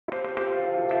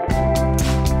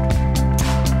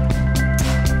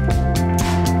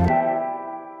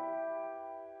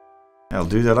El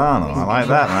Duderano. I like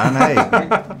that, man.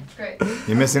 Hey, Great.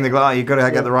 you're missing the glass. You've got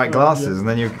to get the right glasses, and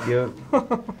then you're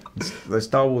those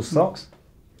Star Wars socks.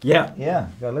 Yeah. Yeah,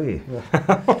 go look at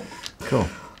you. Cool.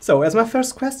 So, as my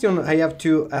first question, I have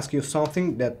to ask you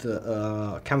something that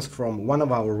comes from one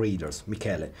of our readers,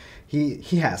 Michele.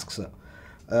 He asks,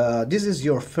 this is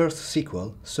your first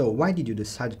sequel, so why did you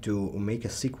decide to make a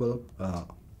sequel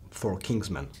for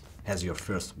Kingsman as your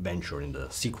first venture in the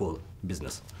sequel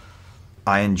business?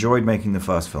 I enjoyed making the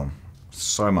first film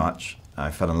so much.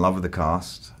 I fell in love with the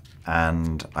cast,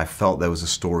 and I felt there was a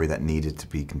story that needed to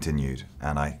be continued.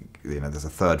 And there's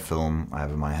a third film I have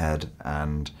in my head,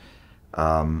 and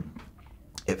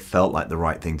it felt like the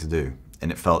right thing to do.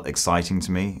 And it felt exciting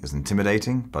to me. It was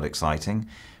intimidating, but exciting.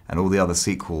 And all the other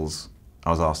sequels I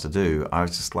was asked to do, I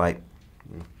was just like,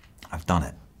 I've done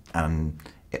it. And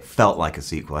it felt like a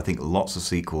sequel. I think lots of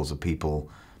sequels are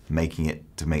people making it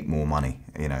to make more money.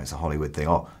 You know, it's a Hollywood thing.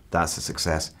 Oh, that's a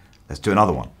success. Let's do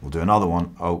another one. We'll do another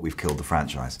one. Oh, we've killed the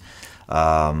franchise.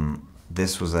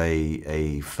 This was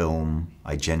a film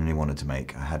I genuinely wanted to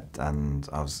make. I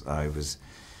was,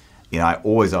 you know, I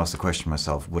always ask the question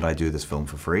myself, would I do this film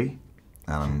for free?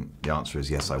 And the answer is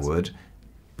yes, I would.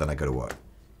 Then I go to work.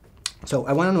 So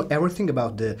I want to know everything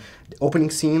about the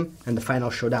opening scene and the final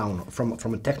showdown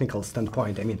from a technical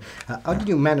standpoint. I mean, how did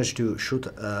you manage to shoot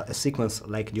a sequence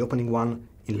like the opening one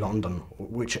in London,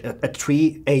 which at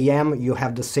 3 a.m. you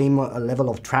have the same level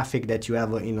of traffic that you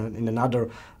have in another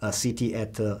city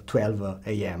at 12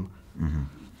 a.m.? Mm-hmm.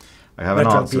 I have an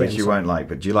answer which you won't like,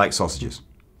 but do you like sausages?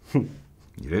 You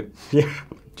do? Yeah.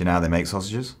 Do you know how they make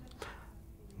sausages?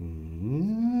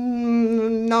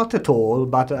 Not at all,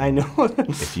 but I know.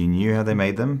 If you knew how they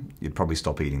made them, you'd probably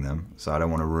stop eating them. So I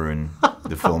don't want to ruin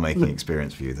the filmmaking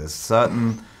experience for you. There's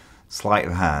certain sleight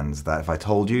of hands that if I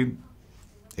told you,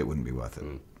 it wouldn't be worth it.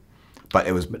 But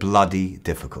it was bloody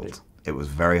difficult. It was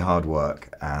very hard work,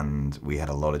 and we had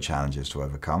a lot of challenges to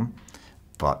overcome.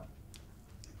 But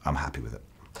I'm happy with it.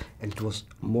 And it was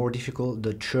more difficult,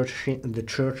 the church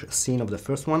scene of the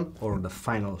first one, or the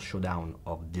final showdown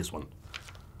of this one?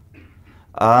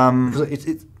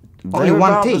 It's only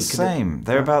one take. The same.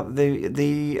 They're about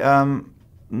the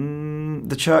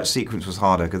church sequence was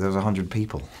harder because there was 100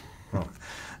 people. Oh.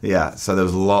 Yeah, so there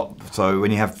was a lot. So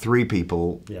when you have 3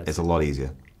 people, yes, it's a lot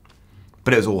easier.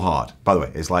 But it was all hard. By the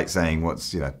way, it's like saying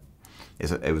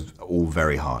it was all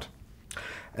very hard.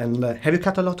 And have you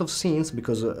cut a lot of scenes?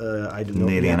 Because I don't know.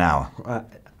 Nearly an hour.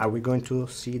 Are we going to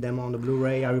see them on the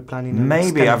Blu-ray? Are you planning?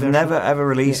 Maybe. I've never ever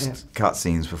released cut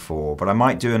scenes before, but I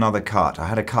might do another cut. I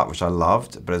had a cut which I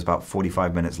loved, but it was about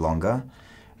 45 minutes longer,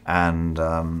 and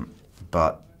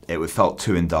but it felt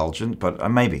too indulgent. But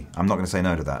maybe I'm not going to say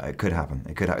no to that. It could happen.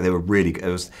 It could happen. They were really.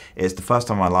 It's the first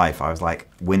time in my life I was like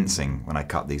wincing when I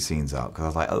cut these scenes out because I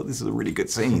was like, oh, this is a really good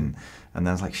scene, and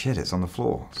then I was like, shit, it's on the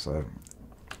floor. So.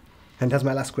 And that's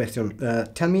my last question.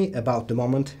 Tell me about the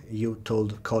moment you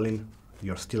told Colin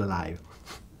you're still alive.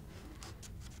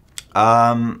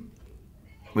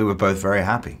 We were both very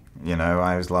happy. You know,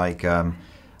 I was like,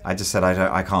 I just said,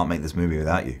 I can't make this movie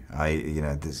without you.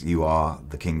 You are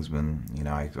the Kingsman. You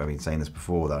know, I've been saying this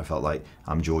before, that I felt like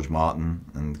I'm George Martin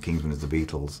and Kingsman is the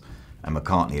Beatles, and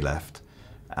McCartney left.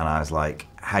 And I was like,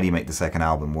 how do you make the second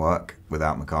album work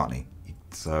without McCartney?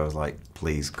 So I was like,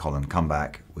 please, Colin, come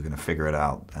back. We're going to figure it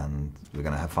out, and we're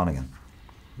going to have fun again.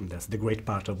 That's the great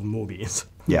part of movies.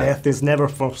 Yeah. Death is never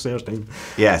for certain.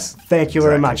 Yes. Thank you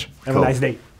very much. Have a nice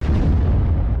day.